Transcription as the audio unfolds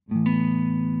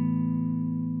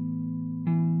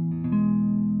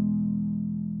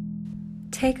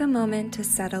Take a moment to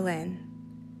settle in,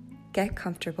 get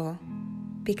comfortable,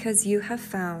 because you have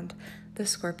found the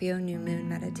Scorpio New Moon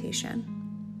Meditation.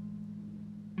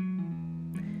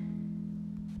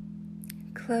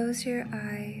 Close your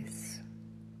eyes.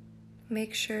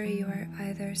 Make sure you are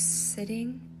either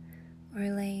sitting or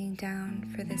laying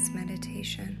down for this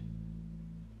meditation.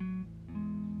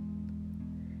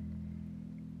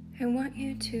 I want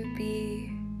you to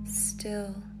be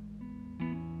still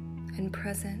and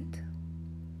present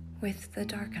with the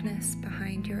darkness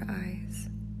behind your eyes,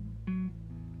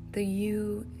 the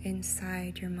you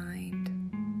inside your mind.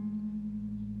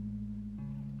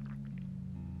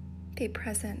 Be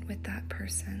present with that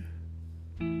person,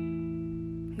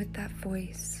 with that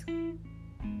voice,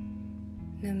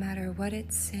 no matter what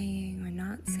it's saying or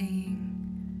not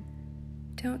saying.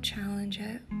 Don't challenge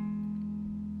it.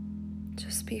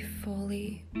 Just be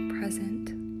fully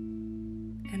present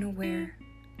and aware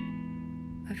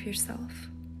of yourself.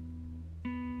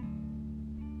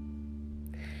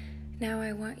 Now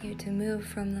I want you to move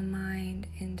from the mind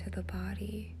into the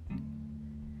body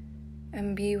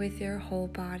and be with your whole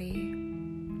body,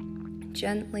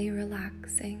 gently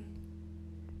relaxing,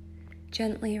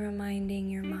 gently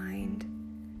reminding your mind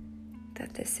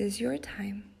that this is your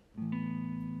time.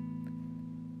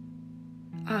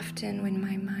 Often when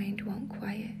my mind won't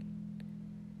quiet,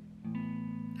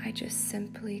 I just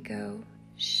simply go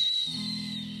shh,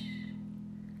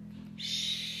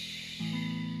 shh,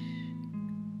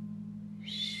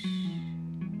 shh,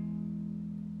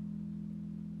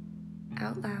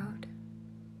 out loud,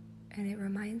 and it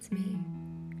reminds me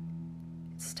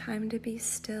it's time to be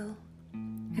still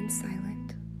and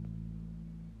silent.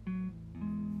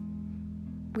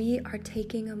 We are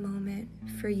taking a moment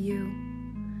for you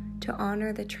to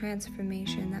honor the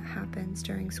transformation that happens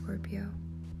during Scorpio.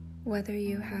 Whether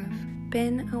you have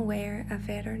been aware of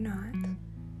it or not,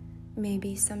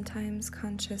 maybe sometimes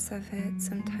conscious of it,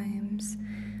 sometimes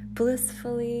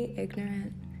blissfully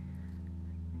ignorant,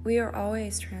 we are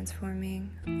always transforming,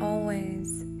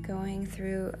 always going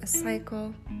through a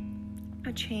cycle,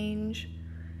 a change,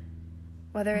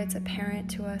 whether it's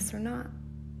apparent to us or not.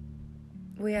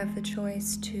 We have the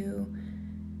choice to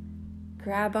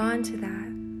grab onto that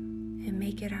and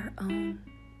make it our own.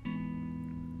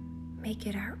 Make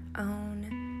it our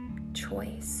own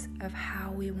choice of how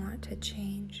we want to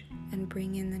change and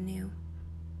bring in the new.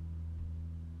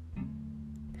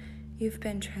 You've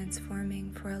been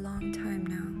transforming for a long time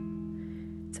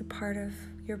now. It's a part of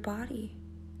your body,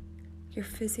 your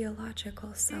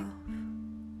physiological self.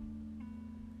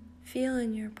 Feel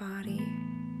in your body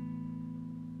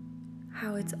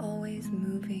how it's always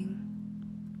moving.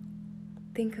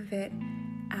 Think of it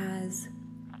as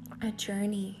a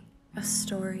journey, a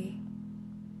story.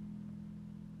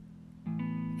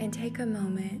 And take a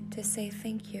moment to say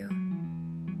thank you.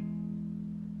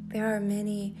 There are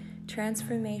many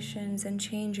transformations and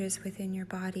changes within your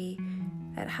body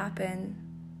that happen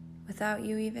without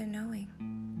you even knowing.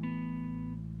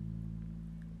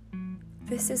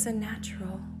 This is a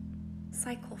natural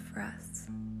cycle for us.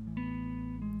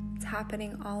 It's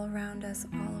happening all around us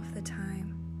all of the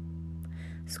time.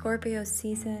 Scorpio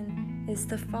season is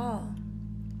the fall,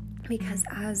 because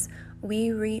as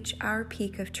we reach our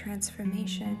peak of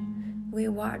transformation, we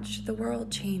watch the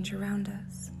world change around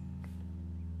us.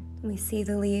 We see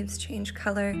the leaves change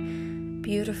color,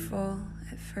 beautiful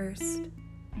at first,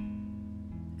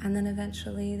 and then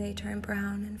eventually they turn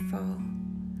brown and fall,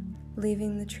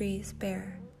 leaving the trees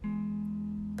bare,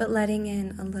 but letting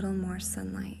in a little more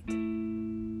sunlight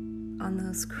on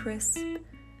those crisp,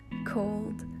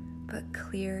 cold, but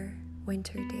clear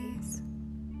winter days.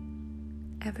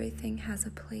 Everything has a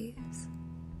place.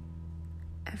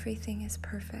 Everything is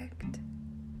perfect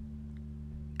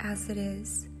as it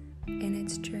is in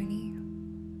its journey.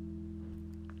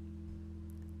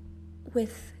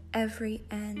 With every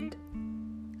end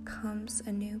comes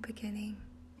a new beginning.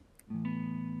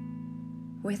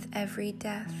 With every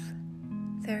death,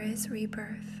 there is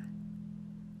rebirth.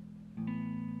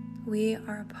 We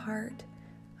are a part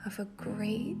of a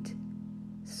great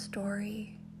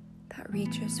story that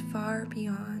reaches far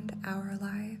beyond our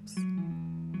lives.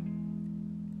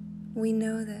 We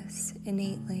know this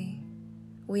innately.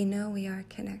 We know we are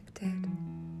connected.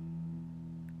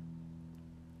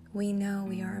 We know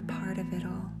we are a part of it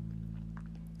all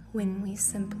when we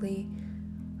simply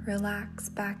relax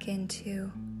back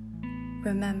into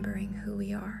remembering who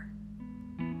we are.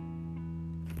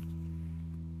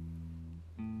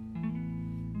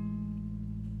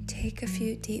 Take a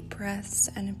few deep breaths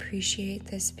and appreciate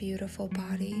this beautiful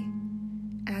body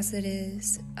as it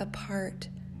is a part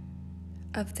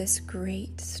of this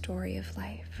great story of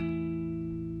life.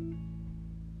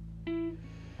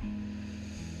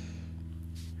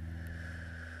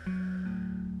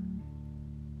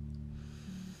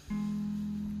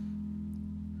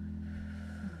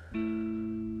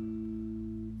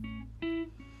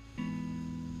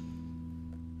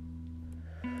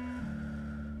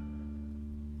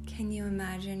 Can you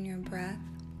imagine your breath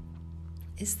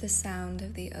is the sound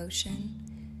of the ocean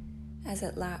as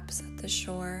it laps at the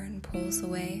shore and pulls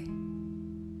away?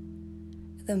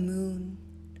 The moon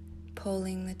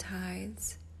pulling the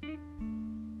tides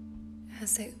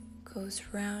as it goes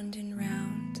round and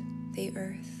round the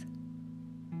earth,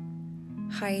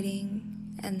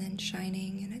 hiding and then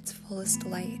shining in its fullest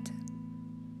light.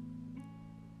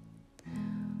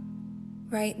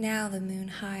 Right now, the moon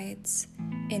hides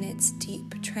in its deep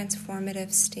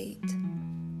transformative state.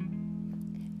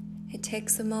 It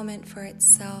takes a moment for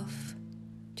itself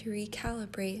to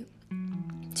recalibrate,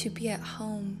 to be at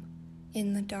home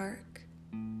in the dark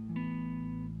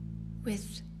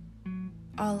with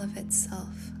all of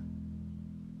itself.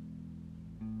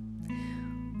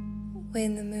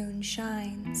 When the moon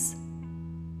shines,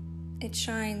 it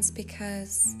shines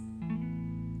because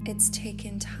it's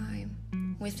taken time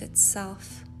with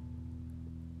itself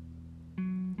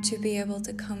to be able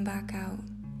to come back out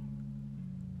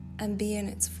and be in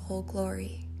its full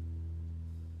glory.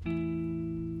 The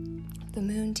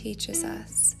moon teaches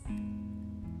us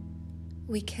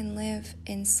we can live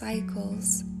in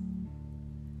cycles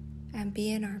and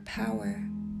be in our power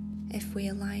if we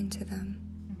align to them,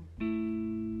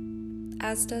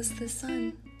 as does the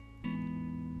sun.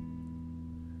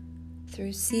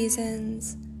 Through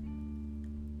seasons,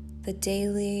 the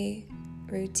daily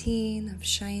routine of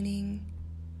shining,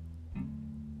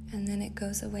 and then it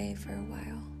goes away for a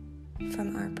while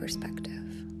from our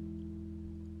perspective.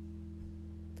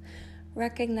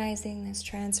 Recognizing this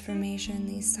transformation,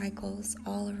 these cycles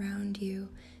all around you,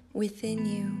 within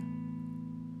you,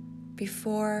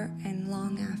 before and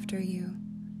long after you,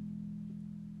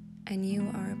 and you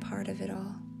are a part of it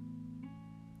all.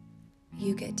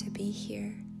 You get to be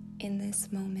here in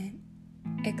this moment,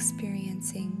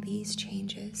 experiencing these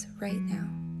changes right now.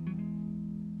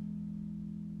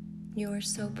 You are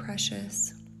so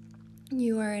precious.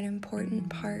 You are an important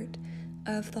part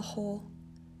of the whole.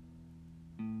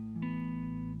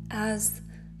 As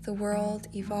the world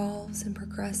evolves and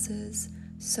progresses,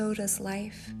 so does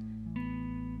life,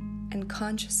 and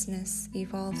consciousness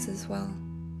evolves as well,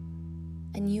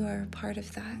 and you are a part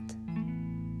of that.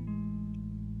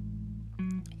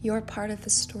 Your part of the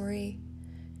story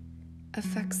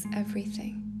affects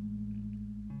everything.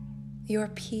 Your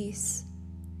piece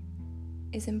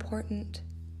is important.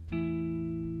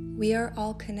 We are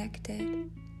all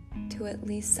connected to at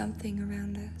least something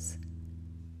around us.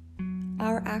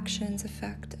 Our actions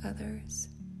affect others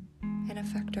and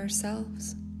affect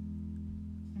ourselves.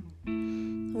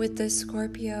 With this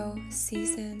Scorpio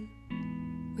season,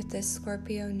 with this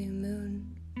Scorpio new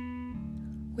moon,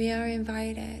 we are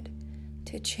invited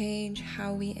to change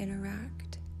how we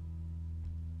interact.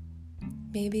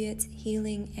 Maybe it's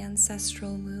healing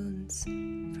ancestral wounds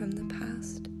from the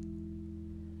past,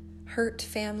 hurt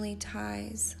family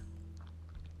ties,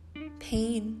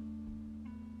 pain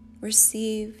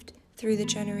received through the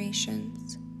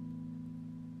generations.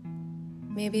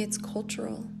 Maybe it's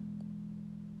cultural.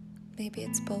 Maybe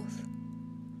it's both.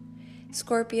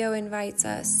 Scorpio invites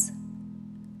us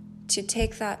to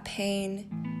take that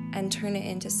pain and turn it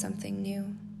into something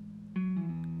new,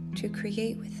 to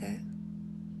create with it.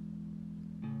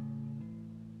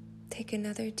 Take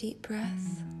another deep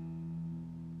breath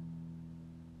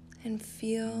and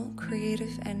feel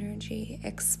creative energy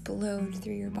explode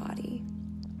through your body.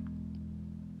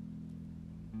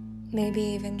 Maybe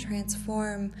even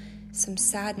transform some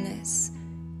sadness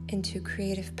into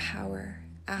creative power,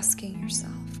 asking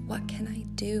yourself, what can I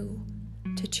do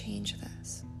to change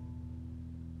this?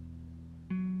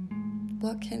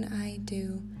 What can I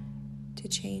do to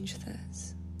change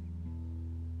this?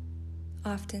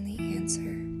 Often the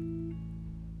answer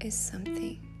is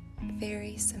something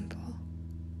very simple,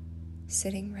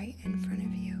 sitting right in front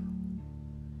of you.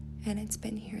 And it's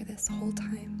been here this whole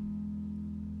time.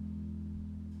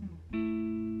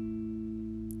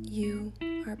 You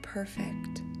are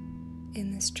perfect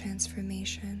in this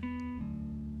transformation.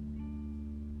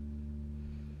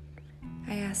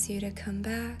 I ask you to come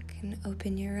back and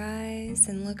open your eyes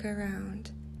and look around,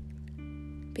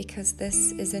 because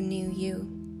this is a new you.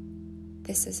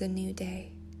 This is a new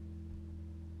day.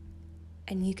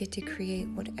 And you get to create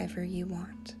whatever you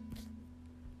want.